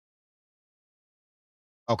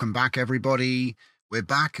Welcome back, everybody. We're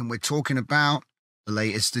back and we're talking about the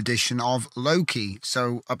latest edition of Loki.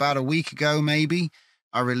 So about a week ago, maybe,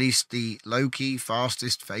 I released the Loki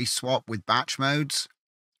fastest face swap with batch modes.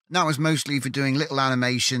 And that was mostly for doing little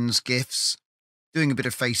animations, GIFs, doing a bit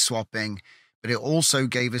of face swapping, but it also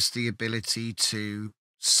gave us the ability to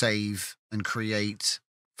save and create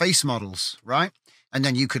face models, right? And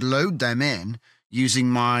then you could load them in using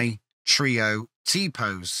my Trio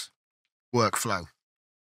T-pose workflow.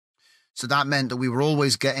 So that meant that we were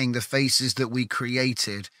always getting the faces that we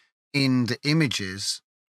created in the images.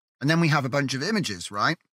 And then we have a bunch of images,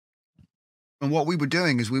 right? And what we were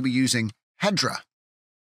doing is we were using Hedra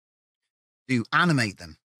to animate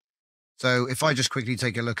them. So if I just quickly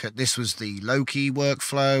take a look at, this was the Loki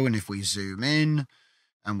workflow. And if we zoom in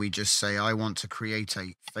and we just say, I want to create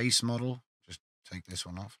a face model, just take this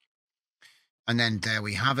one off. And then there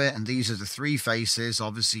we have it. And these are the three faces.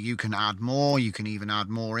 Obviously, you can add more. You can even add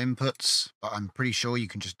more inputs, but I'm pretty sure you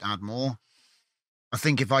can just add more. I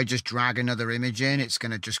think if I just drag another image in, it's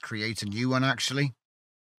going to just create a new one, actually.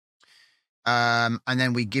 And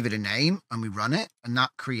then we give it a name and we run it. And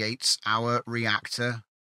that creates our reactor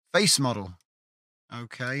face model.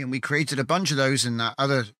 Okay. And we created a bunch of those in that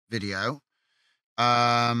other video.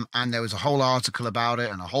 And there was a whole article about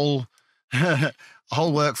it and a whole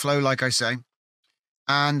workflow, like I say.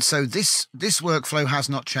 And so this workflow has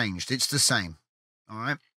not changed. It's the same. All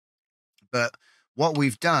right. But what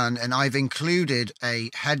we've done, and I've included a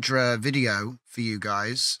Hedra video for you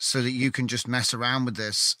guys so that you can just mess around with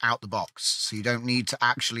this out the box. So you don't need to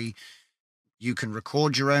actually, you can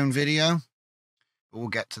record your own video, but we'll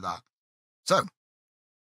get to that. So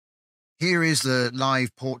here is the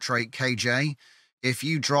live portrait KJ. If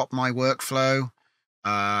you drop my workflow,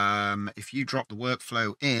 if you drop the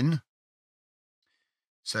workflow in,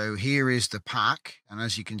 so here is the pack. And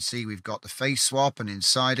as you can see, we've got the face swap, and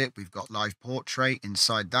inside it, we've got live portrait.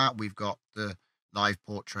 Inside that, we've got the live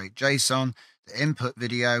portrait JSON, the input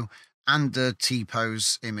video, and the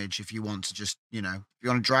T-pose image. If you want to just, if you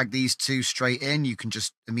want to drag these two straight in, you can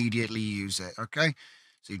just immediately use it. Okay.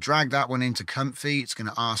 So you drag that one into Comfy. It's going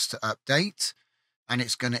to ask to update, and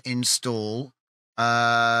it's going to install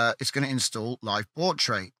live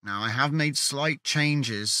portrait. Now I have made slight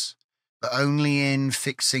changes, but only in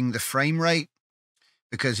fixing the frame rate,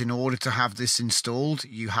 because in order to have this installed,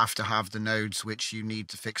 you have to have the nodes which you need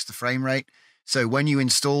to fix the frame rate. So when you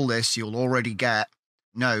install this, you'll already get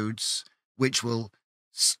nodes which will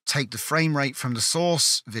take the frame rate from the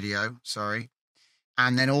source video,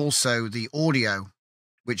 and then also the audio,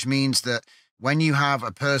 which means that when you have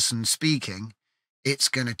a person speaking, it's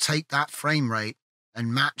going to take that frame rate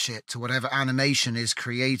and match it to whatever animation is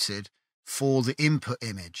created for the input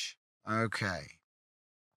image. Okay.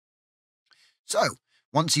 So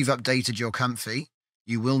once you've updated your Comfy,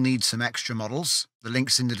 you will need some extra models. The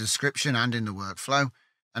link's in the description and in the workflow.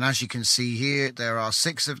 And as you can see here, there are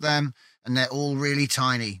 6 of them, and they're all really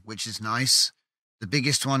tiny, which is nice. The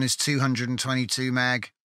biggest one is 222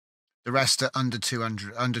 meg. The rest are under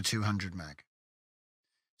 200 meg.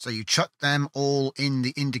 So you chuck them all in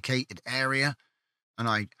the indicated area. And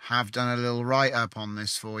I have done a little write-up on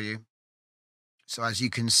this for you. So as you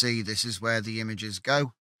can see, this is where the images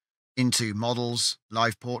go into models,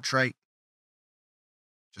 live portrait,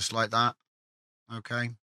 just like that. Okay.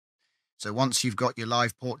 So once you've got your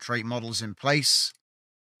live portrait models in place,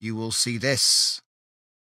 you will see this.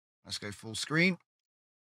 Let's go full screen.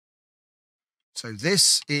 So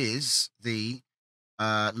this is the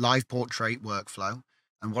live portrait workflow.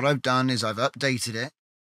 And what I've done is I've updated it.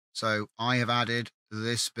 So I have added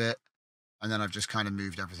this bit, and then I've just kind of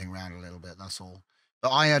moved everything around a little bit. That's all. But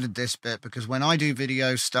I added this bit because when I do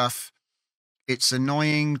video stuff, it's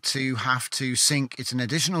annoying to have to sync. It's an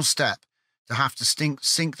additional step to have to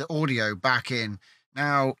sync the audio back in.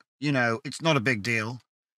 Now, it's not a big deal,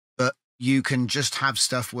 but you can just have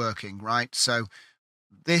stuff working, right? So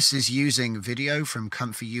this is using video from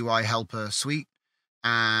ComfyUI Helper Suite,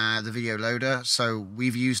 the video loader. So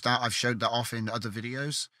we've used that. I've showed that off in other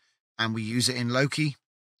videos, and we use it in Loki.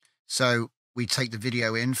 So we take the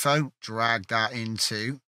video info, drag that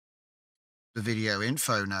into the video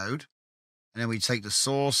info node, and then we take the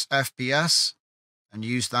source FPS and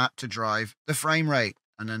use that to drive the frame rate.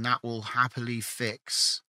 And then that will happily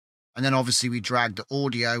fix. And then obviously we drag the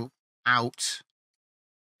audio out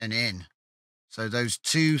and in. So those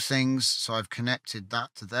two things, so I've connected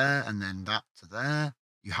that to there and then that to there.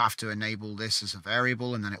 You have to enable this as a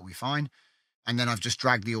variable and then it'll be fine. And then I've just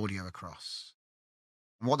dragged the audio across.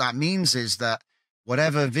 And what that means is that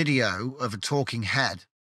whatever video of a talking head,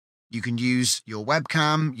 you can use your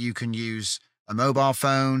webcam, you can use a mobile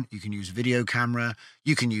phone, you can use video camera,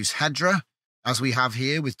 you can use Hedra, as we have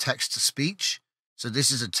here with text to speech. So this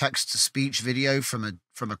is a text to speech video from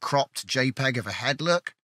a cropped JPEG of a head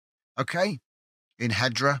look, okay, in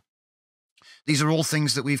Hedra. These are all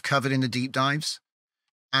things that we've covered in the deep dives.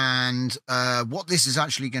 And what this is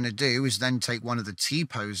actually going to do is then take one of the T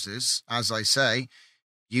poses, as I say,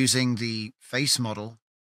 using the face model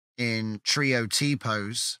in Trio T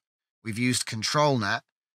pose. We've used ControlNet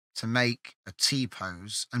to make a T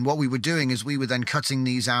pose. And what we were doing is we were then cutting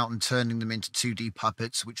these out and turning them into 2D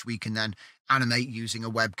puppets, which we can then animate using a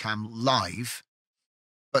webcam live.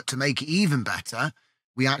 But to make it even better,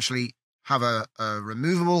 we actually have a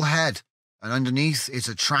removable head, and underneath is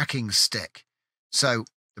a tracking stick. So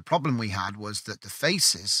the problem we had was that the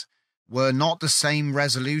faces were not the same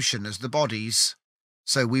resolution as the bodies.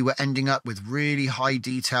 So we were ending up with really high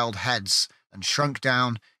detailed heads, and shrunk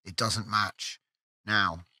down, it doesn't match.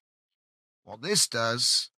 Now, what this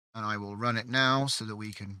does, and I will run it now so that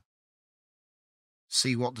we can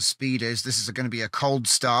see what the speed is. This is going to be a cold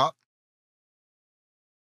start.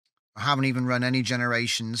 I haven't even run any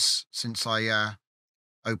generations since I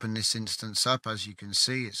opened this instance up. As you can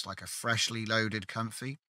see, it's like a freshly loaded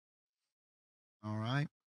Comfy. All right.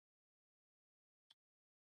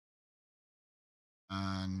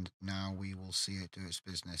 And now we will see it do its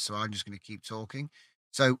business. So I'm just going to keep talking.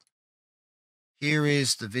 So here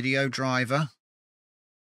is the video driver.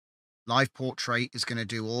 Liveportrait is going to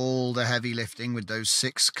do all the heavy lifting with those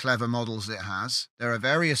 6 clever models it has. There are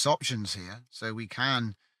various options here, so we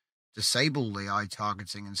can disable the eye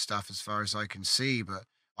targeting and stuff as far as I can see, but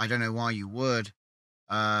I don't know why you would.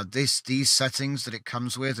 These settings that it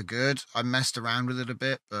comes with are good. I messed around with it a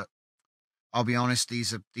bit, but I'll be honest,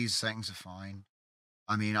 these settings are fine.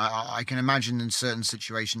 I mean, I can imagine in certain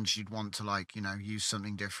situations you'd want to, like, you know, use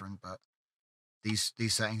something different, but these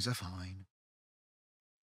settings are fine.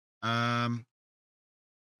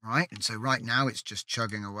 Right, and so right now it's just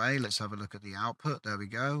chugging away. Let's have a look at the output. There we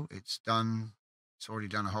go. It's done. It's already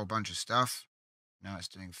done a whole bunch of stuff. Now it's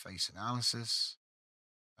doing face analysis.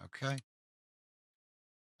 Okay.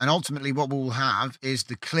 And ultimately what we'll have is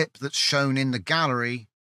the clip that's shown in the gallery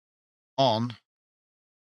on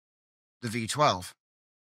the V12.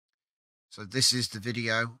 So this is the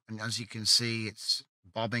video, and as you can see, it's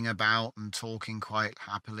bobbing about and talking quite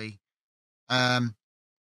happily.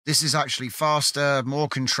 This is actually faster, more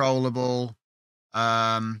controllable.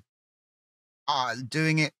 Doing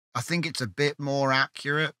it, I think it's a bit more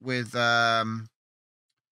accurate with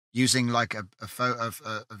using like a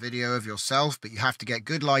video of yourself, but you have to get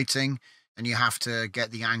good lighting and you have to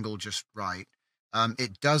get the angle just right.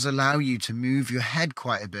 It does allow you to move your head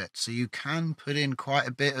quite a bit, so you can put in quite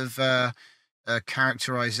a bit of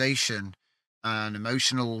characterization and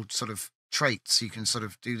emotional sort of traits. You can sort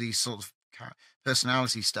of do these sort of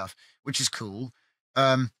personality stuff, which is cool.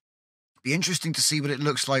 Be interesting to see what it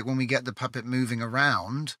looks like when we get the puppet moving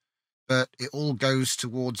around, but it all goes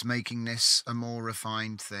towards making this a more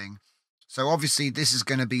refined thing. So obviously this is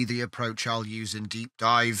going to be the approach I'll use in Deep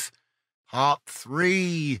Dive Part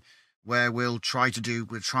 3, where we're trying to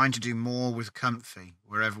do more with Comfy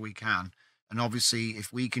wherever we can. And obviously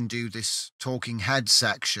if we can do this talking head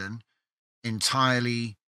section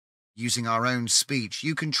entirely using our own speech,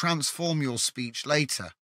 you can transform your speech later.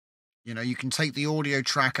 You know, you can take the audio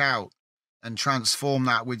track out and transform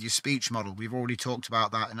that with your speech model. We've already talked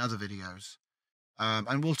about that in other videos.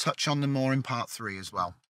 And we'll touch on them more in Part 3 as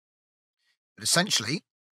well. But essentially,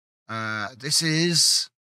 this is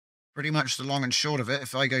pretty much the long and short of it.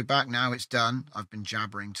 If I go back now, it's done. I've been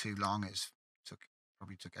jabbering too long.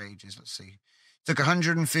 Probably took ages. Let's see. It took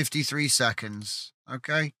 153 seconds.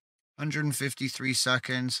 Okay. 153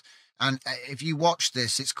 seconds. And if you watch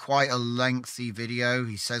this, it's quite a lengthy video.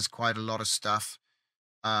 He says quite a lot of stuff.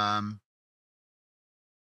 And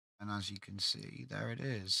as you can see, there it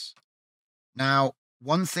is. Now,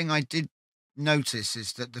 one thing I did notice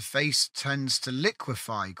is that the face tends to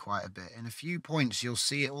liquefy quite a bit. In a few points, you'll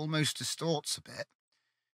see it almost distorts a bit.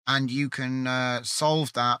 And you can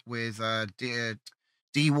solve that with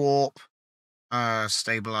de-warp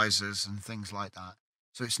stabilizers and things like that.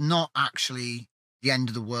 So it's not actually the end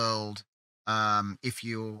of the world if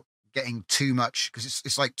you're getting too much, because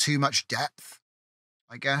it's like too much depth.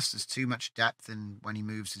 I guess there's too much depth in when he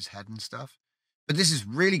moves his head and stuff. But this is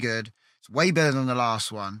really good. It's way better than the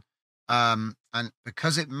last one. And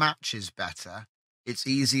because it matches better, it's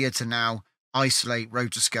easier to now isolate,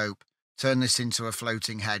 rotoscope, turn this into a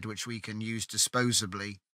floating head, which we can use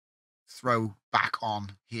disposably, throw back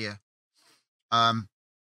on here.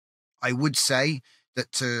 I would say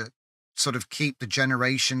that to sort of keep the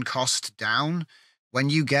generation cost down, when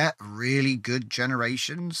you get really good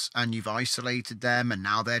generations and you've isolated them and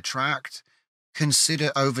now they're tracked,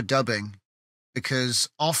 consider overdubbing, because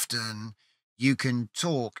often you can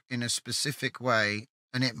talk in a specific way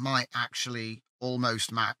and it might actually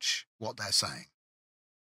almost match what they're saying.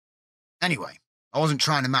 Anyway, I wasn't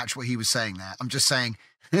trying to match what he was saying there. I'm just saying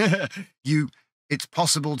it's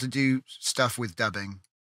possible to do stuff with dubbing.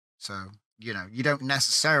 So, you know, you don't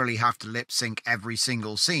necessarily have to lip sync every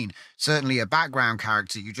single scene. Certainly a background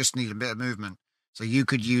character, you just need a bit of movement. So you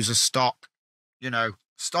could use a stock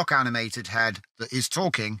animated head that is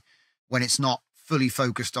talking when it's not fully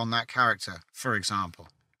focused on that character, for example,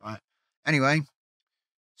 right? Anyway,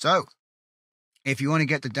 so if you want to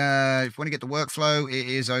get the workflow, it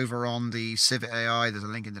is over on the civitai. There's a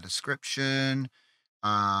link in the description.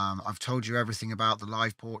 I've told you everything about the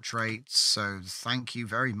live portraits, so thank you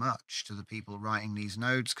very much to the people writing these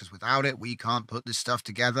notes, because without it, we can't put this stuff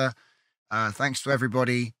together. Thanks to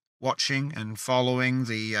everybody watching and following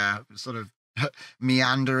the sort of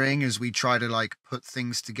meandering as we try to like put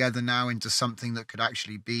things together now into something that could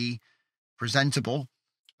actually be presentable.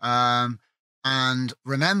 And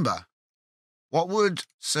remember, what would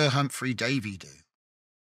Sir Humphrey Davy do?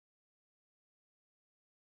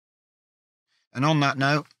 And on that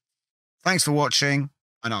note, thanks for watching,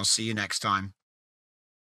 and I'll see you next time.